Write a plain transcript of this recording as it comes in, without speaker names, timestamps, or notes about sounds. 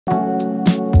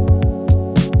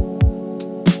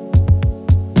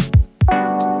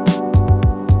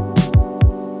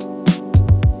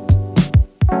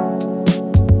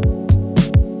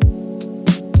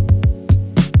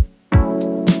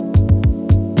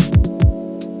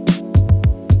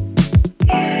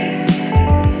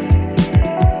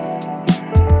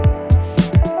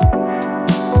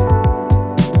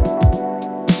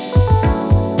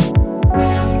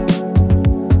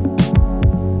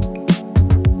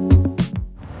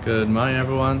Good morning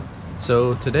everyone.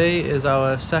 So today is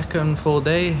our second full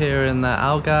day here in the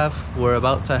Algarve. We're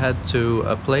about to head to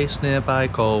a place nearby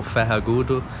called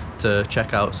Ferragudo to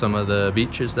check out some of the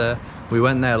beaches there. We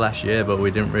went there last year but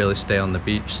we didn't really stay on the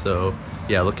beach, so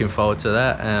yeah, looking forward to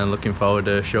that and looking forward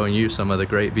to showing you some of the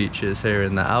great beaches here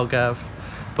in the Algarve.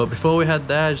 But before we head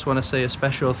there, I just want to say a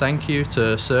special thank you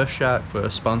to Surfshark for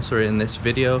sponsoring this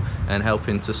video and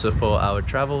helping to support our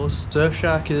travels.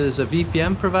 Surfshark is a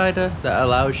VPN provider that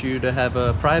allows you to have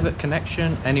a private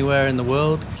connection anywhere in the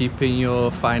world, keeping your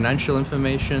financial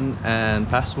information and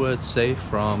passwords safe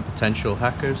from potential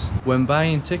hackers. When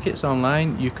buying tickets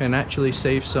online, you can actually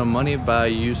save some money by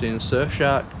using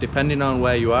Surfshark. Depending on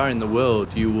where you are in the world,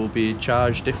 you will be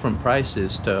charged different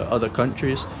prices to other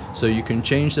countries, so you can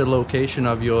change the location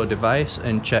of your device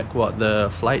and check what the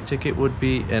flight ticket would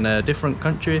be in a different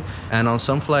country, and on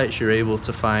some flights you're able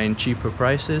to find cheaper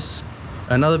prices.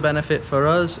 Another benefit for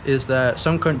us is that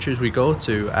some countries we go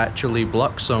to actually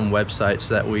block some websites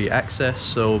that we access,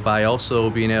 so by also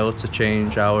being able to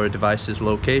change our device's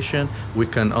location, we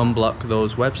can unblock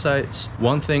those websites.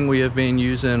 One thing we have been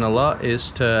using a lot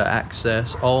is to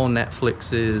access all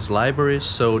Netflix's libraries,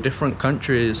 so different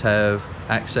countries have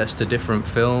access to different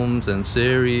films and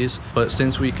series, but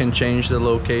since we can change the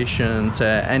location to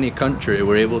any country,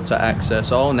 we're able to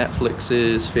access all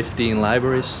Netflix's 15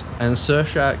 libraries. And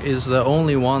Surfshark is the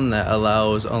only one that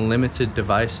allows unlimited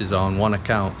devices on one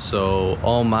account, so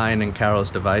all mine and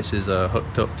Carol's devices are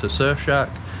hooked up to Surfshark.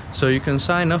 So you can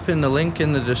sign up in the link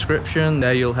in the description.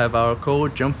 There you'll have our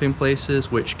code Jumping Places,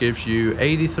 which gives you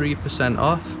 83%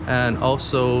 off and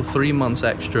also 3 months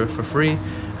extra for free.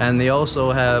 And they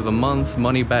also have a month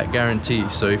money back guarantee,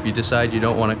 so if you decide you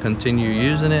don't want to continue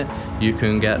using it, you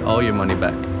can get all your money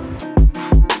back.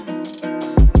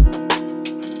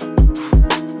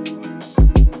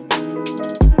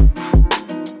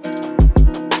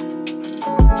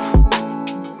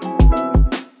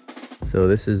 So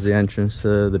this is the entrance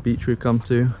to the beach we've come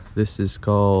to. This is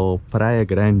called Praia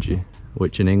Grande,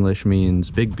 which in English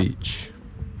means big beach.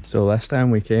 So last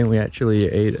time we came, we actually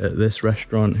ate at this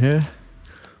restaurant here.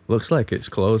 Looks like it's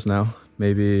closed now,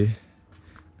 maybe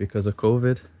because of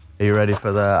COVID. Are you ready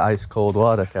for the ice cold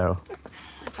water, Carol?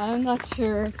 I'm not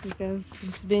sure because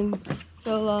it's been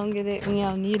so long that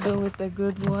I'll need it with the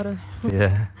good water.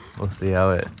 Yeah, we'll see how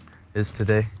it is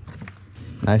today.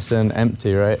 Nice and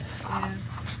empty, right? Yeah,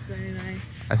 it's very nice.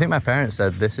 I think my parents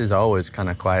said this is always kind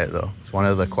of quiet though. It's one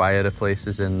of the quieter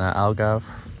places in Algarve.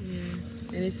 Yeah,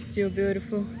 and it's still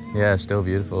beautiful. Yeah, still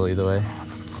beautiful either way.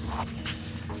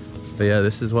 But yeah,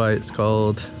 this is why it's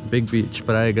called Big Beach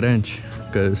Praia Grande,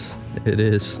 because it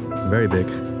is very big.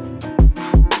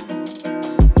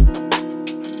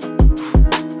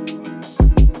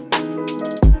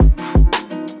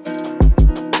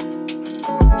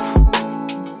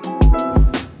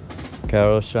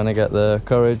 Carol's trying to get the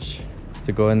courage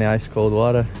to go in the ice cold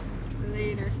water.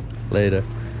 Later.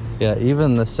 Yeah,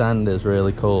 even the sand is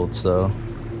really cold, so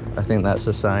I think that's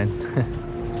a sign.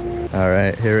 All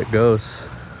right, here it goes.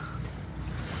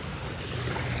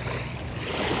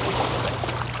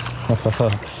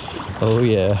 Oh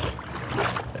yeah.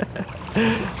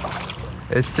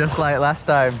 It's just like last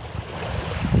time.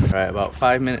 Right, about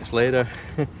 5 minutes later,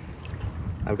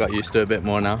 I've got used to it a bit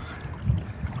more now.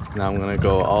 Now I'm gonna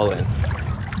go all in.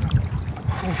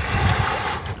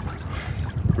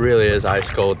 Really is ice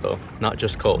cold though, not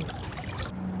just cold.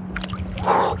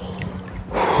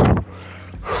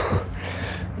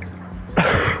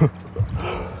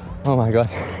 Oh my god.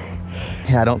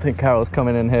 Yeah, I don't think Carol's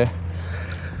coming in here.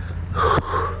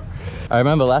 I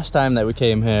remember last time that we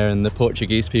came here and the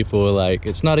Portuguese people were like,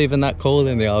 it's not even that cold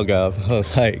in the Algarve. I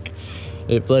was like,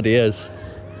 it bloody is.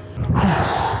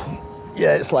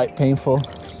 Yeah, it's like painful.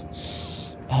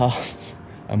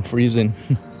 I'm freezing.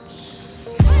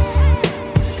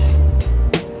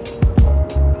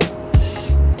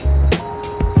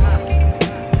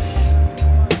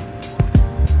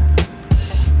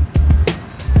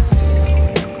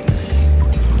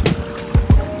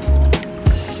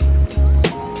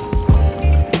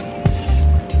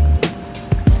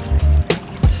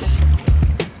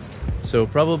 So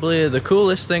probably the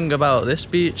coolest thing about this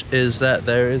beach is that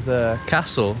there is a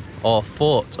castle or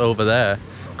fort over there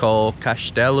called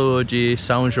Castelo de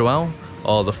São João,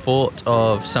 or the Fort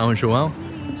of São João.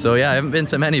 So yeah, I haven't been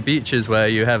to many beaches where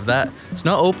you have that. It's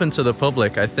not open to the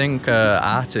public. I think an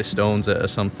artist owns it or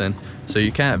something, so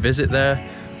you can't visit there.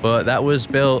 But that was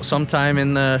built sometime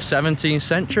in the 17th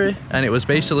century, and it was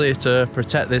basically to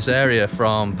protect this area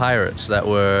from pirates that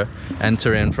were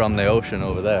entering from the ocean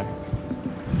over there.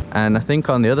 And I think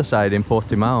on the other side in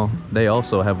Portimao, they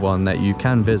also have one that you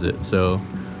can visit. So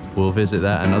we'll visit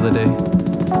that another day.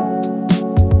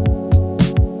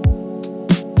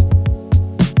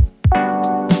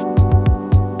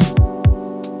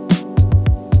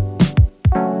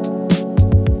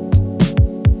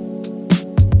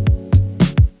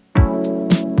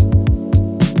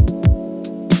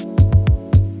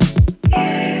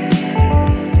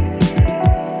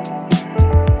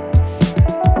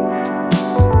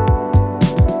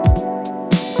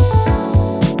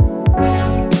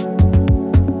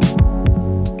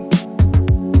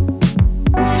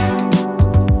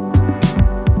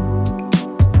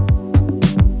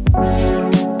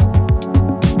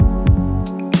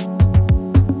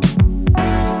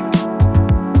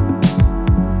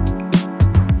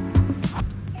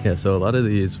 Yeah, so a lot of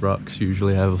these rocks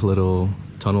usually have little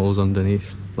tunnels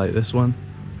underneath, like this one.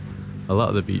 A lot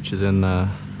of the beaches in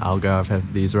Algarve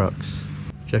have these rocks.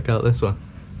 Check out this one.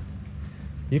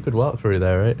 You could walk through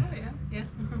there, right? Oh yeah, yeah.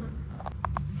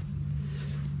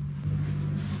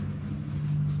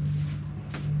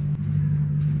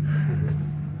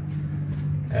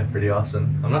 Yeah, pretty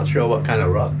awesome. I'm not sure what kind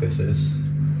of rock this is.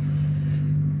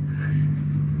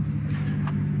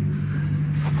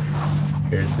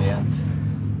 Here's the end.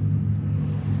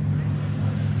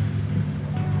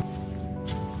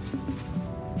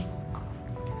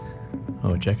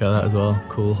 Oh, check out that as well.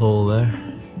 Cool hole there.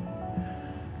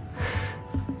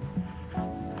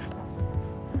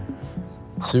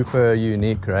 Super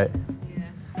unique, right?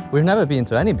 Yeah. We've never been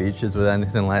to any beaches with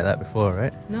anything like that before,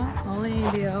 right? No, only in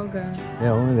the Algarve. Yeah,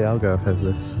 only the Algarve has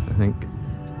this, I think.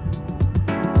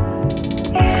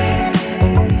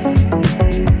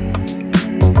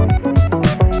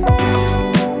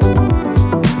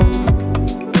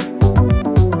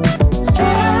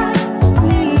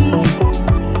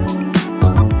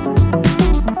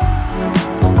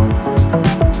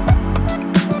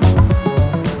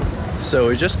 So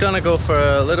we're just gonna go for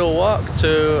a little walk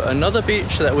to another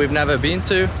beach that we've never been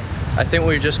to. I think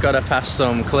we've just gotta pass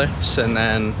some cliffs and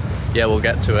then, yeah, we'll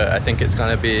get to it. I think it's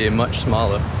gonna be much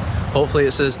smaller. Hopefully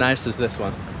it's as nice as this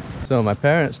one. So my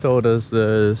parents told us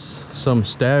there's some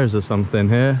stairs or something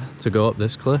here to go up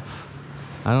this cliff.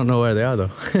 I don't know where they are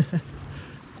though.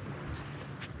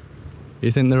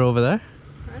 You think they're over there?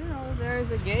 I don't know, there's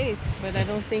a gate, but I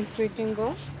don't think we can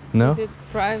go. No? Is it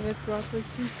private property?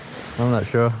 I'm not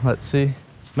sure. Let's see.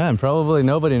 Man, probably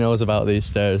nobody knows about these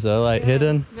stairs. They're like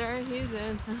hidden. It's very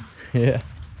hidden. Yeah.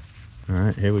 All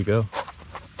right, here we go.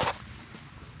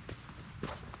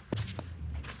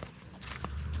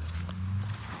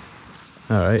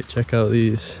 All right, check out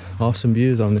these awesome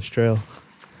views on this trail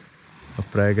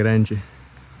of Praia Grande.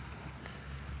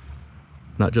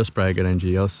 Not just Praia Grande,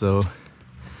 you also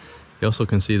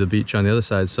can see the beach on the other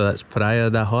side. So that's Praia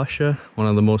da Rocha, one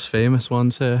of the most famous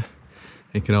ones here.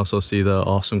 You can also see the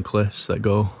awesome cliffs that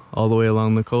go all the way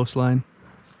along the coastline.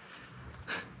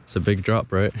 It's a big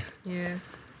drop, right? Yeah.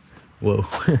 Whoa.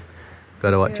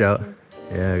 Gotta watch out.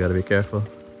 Yeah, gotta be careful.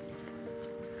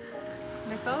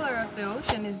 The color of the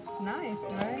ocean is nice,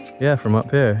 right? Yeah, from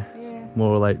up here. Yeah. It's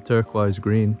more like turquoise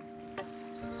green.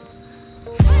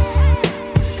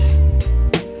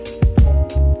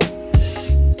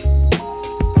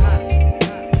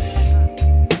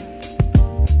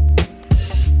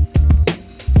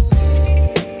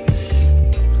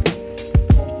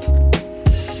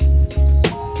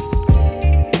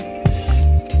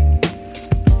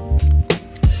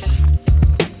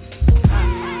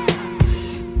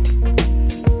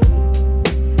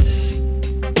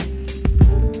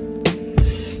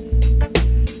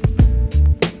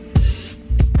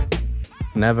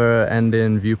 Never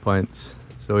ending viewpoints.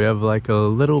 So we have like a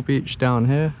little beach down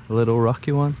here, a little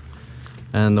rocky one,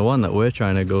 and the one that we're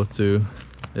trying to go to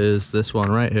is this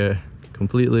one right here,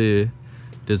 completely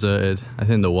deserted. I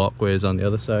think the walkway is on the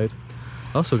other side.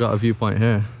 Also got a viewpoint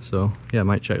here, so yeah, I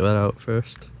might check that out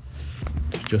first.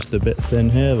 It's just a bit thin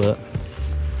here, but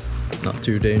not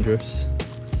too dangerous.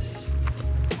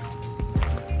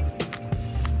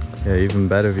 Yeah, even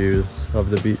better views of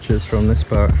the beaches from this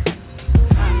part.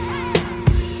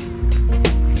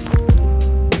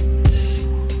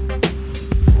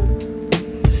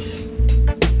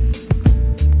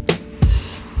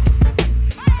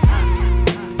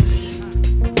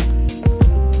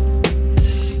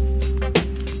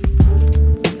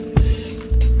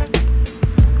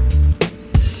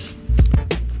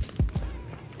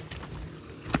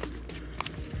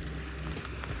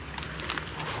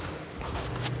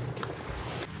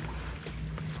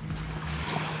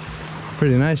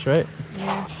 Pretty nice, right?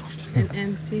 Yeah, and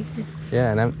empty.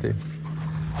 Yeah, and empty.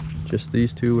 Just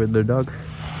these two with their dog.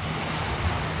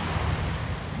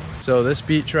 So this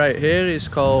beach right here is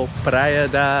called Praia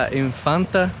da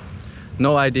Infanta.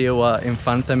 No idea what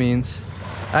infanta means.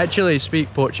 I actually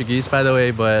speak Portuguese, by the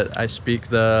way, but I speak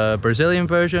the Brazilian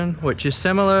version, which is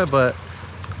similar, but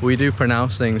we do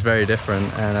pronounce things very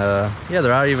different. And yeah,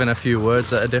 there are even a few words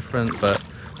that are different, but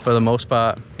for the most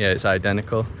part, yeah, it's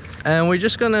identical. And we're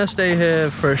just gonna stay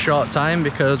here for a short time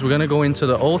because we're gonna go into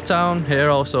the old town. Here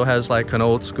also has like an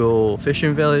old school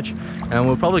fishing village, and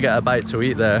we'll probably get a bite to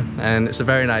eat there. And it's a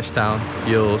very nice town,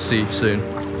 you'll see soon.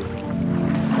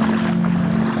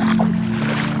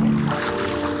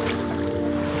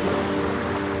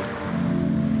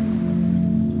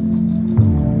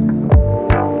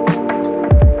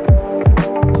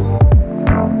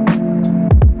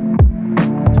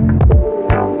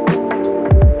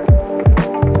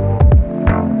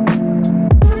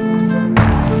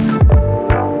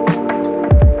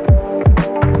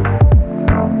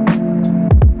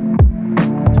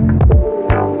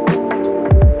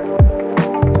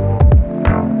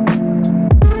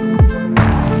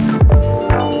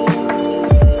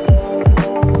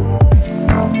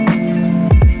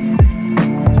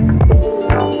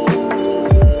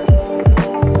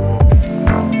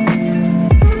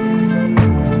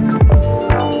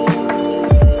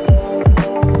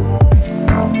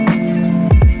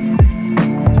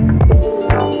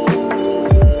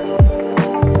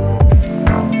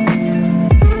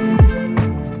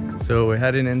 So we're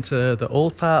heading into the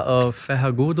old part of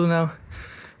Ferragudo now.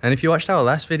 And if you watched our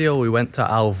last video, we went to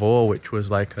Algarve, which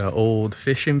was like an old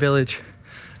fishing village.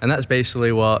 And that's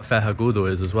basically what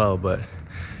Ferragudo is as well. But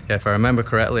yeah, if I remember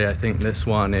correctly, I think this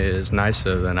one is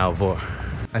nicer than Algarve.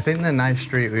 I think the nice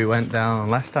street we went down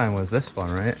last time was this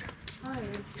one, right? Oh,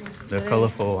 yeah. The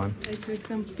colourful one. I took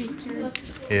some pictures.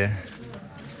 Yeah.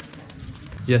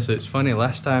 Yeah, so it's funny,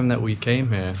 last time that we came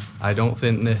here, I don't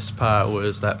think this part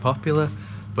was that popular.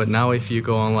 But now if you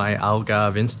go on like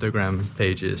Algarve Instagram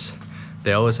pages,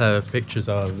 they always have pictures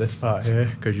of this part here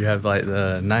because you have like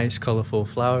the nice colourful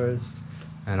flowers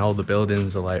and all the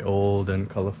buildings are like old and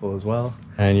colourful as well.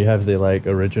 And you have the like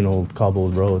original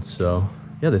cobbled road. So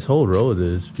yeah, this whole road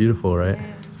is beautiful, right?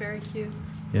 Yeah, it's very cute.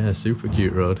 Yeah, super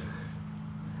cute road.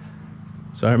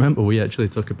 So I remember we actually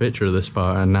took a picture of this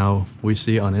part and now we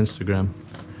see it on Instagram.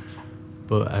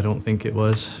 But I don't think it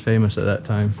was famous at that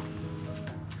time.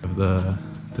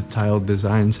 The tiled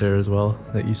designs here as well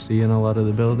that you see in a lot of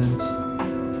the buildings.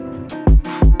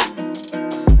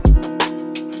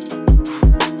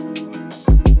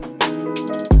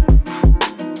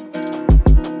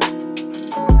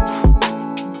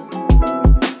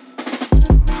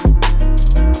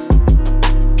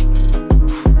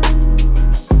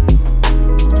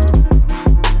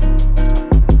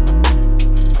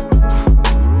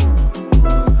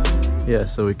 Yeah,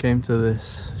 so we came to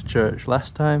this church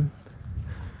last time.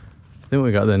 I think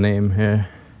we got the name here.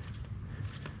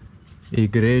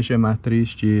 Igreja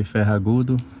Matriz de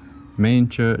Ferragudo, main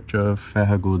church of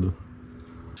Ferragudo.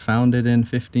 Founded in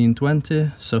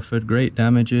 1520, suffered great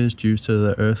damages due to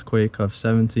the earthquake of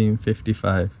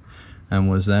 1755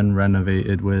 and was then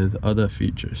renovated with other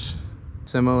features.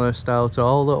 Similar style to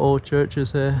all the old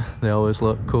churches here, they always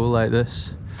look cool like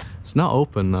this. It's not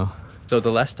open though. So the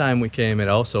last time we came it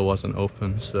also wasn't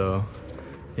open, so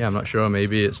yeah, I'm not sure,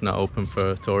 maybe it's not open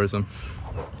for tourism.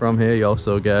 From here you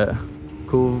also get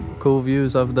cool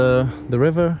views of the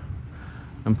river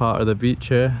and part of the beach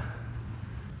here.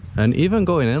 And even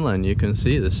going inland you can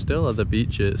see there's still other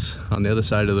beaches on the other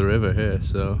side of the river here,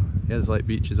 so yeah, there's like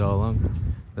beaches all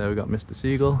along. There we got Mr.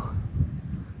 Seagull.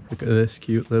 Look at this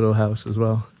cute little house as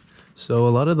well. So a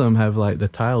lot of them have like the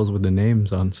tiles with the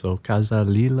names on, so Casa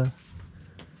Lila.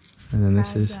 And then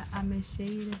this is,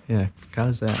 yeah,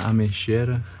 Casa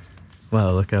Ameixeira.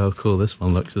 Wow, look how cool this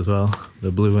one looks as well.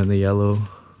 The blue and the yellow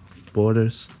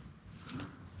borders.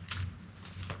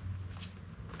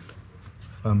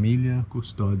 Familia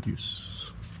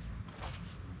Custódios.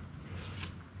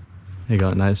 You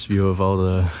got a nice view of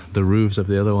all the roofs of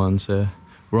the other ones here.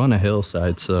 We're on a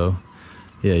hillside, so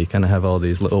yeah, you kind of have all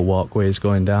these little walkways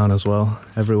going down as well,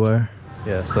 everywhere.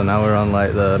 Yeah, so now we're on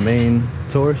like the main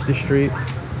touristy street.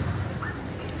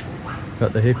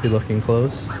 Got the hippie looking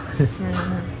clothes.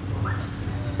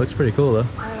 Looks pretty cool though.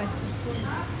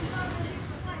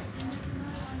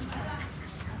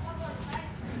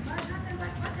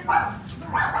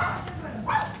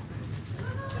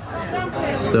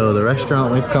 So the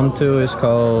restaurant we've come to is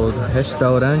called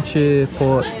Restaurante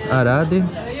Port Arade,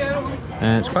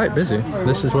 and it's quite busy.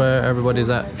 This is where everybody's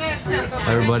at.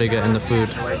 Everybody getting the food.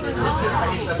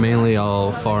 Mainly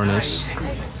all foreigners.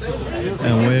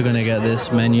 And we're gonna get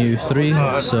this menu 3,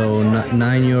 so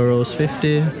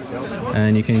 €9.50,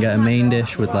 and you can get a main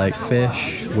dish with like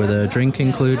fish with a drink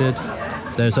included.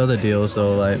 There's other deals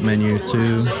though, like menu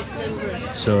 2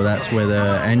 So that's with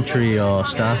an entry or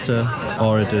starter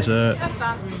or a dessert.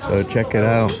 So check it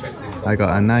out. I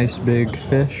got a nice big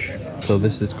fish. So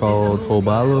this is called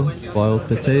robalo, boiled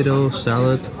potatoes,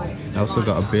 salad. I also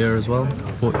got a beer as well,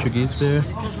 Portuguese beer.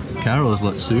 Carol's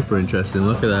look super interesting,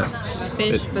 look at that.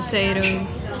 Fish, potatoes,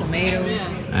 tomato.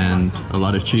 And a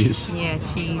lot of cheese. Yeah,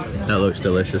 cheese. That looks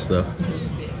delicious though.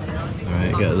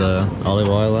 Alright, get the olive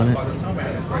oil on it.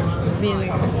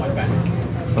 Vinegar.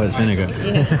 Oh, it's vinegar.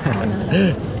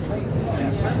 Yeah.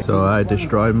 So I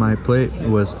destroyed my plate. It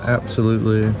was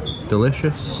absolutely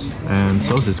delicious. And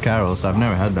so is Carol's. I've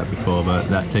never had that before, but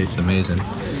that tastes amazing.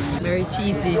 Very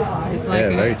cheesy. It's like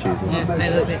very cheesy. Yeah, I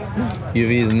love it.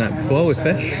 You've eaten that before with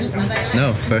fish?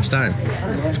 No, first time.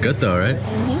 It's good though, right?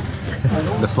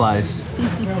 The flies.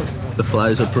 The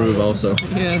flies approve also.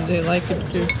 Yeah, they like it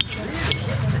too.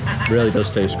 Really does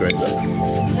taste great though.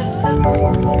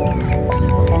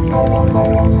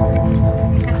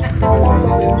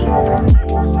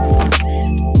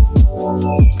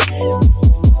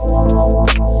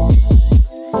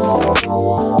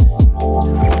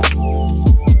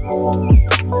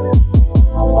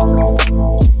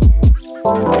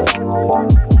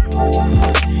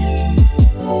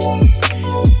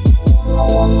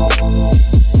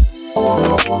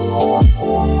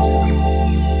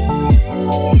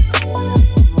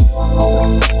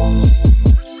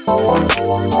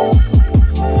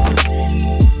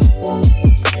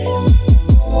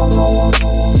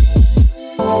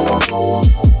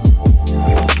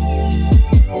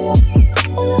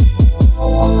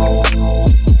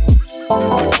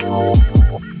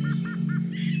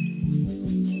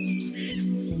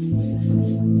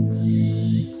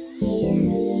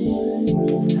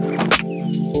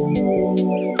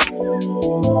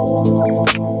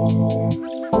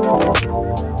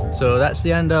 So that's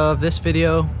the end of this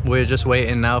video. We're just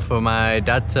waiting now for my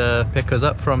dad to pick us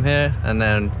up from here, and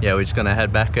then yeah, we're just gonna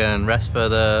head back and rest for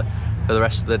the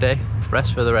rest of the day.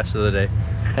 Rest for the rest of the day.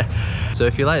 So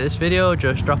if you like this video,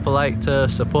 just drop a like to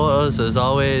support us as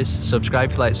always.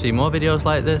 Subscribe if you'd like to see more videos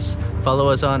like this. Follow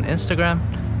us on Instagram,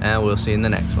 and we'll see you in the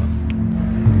next one.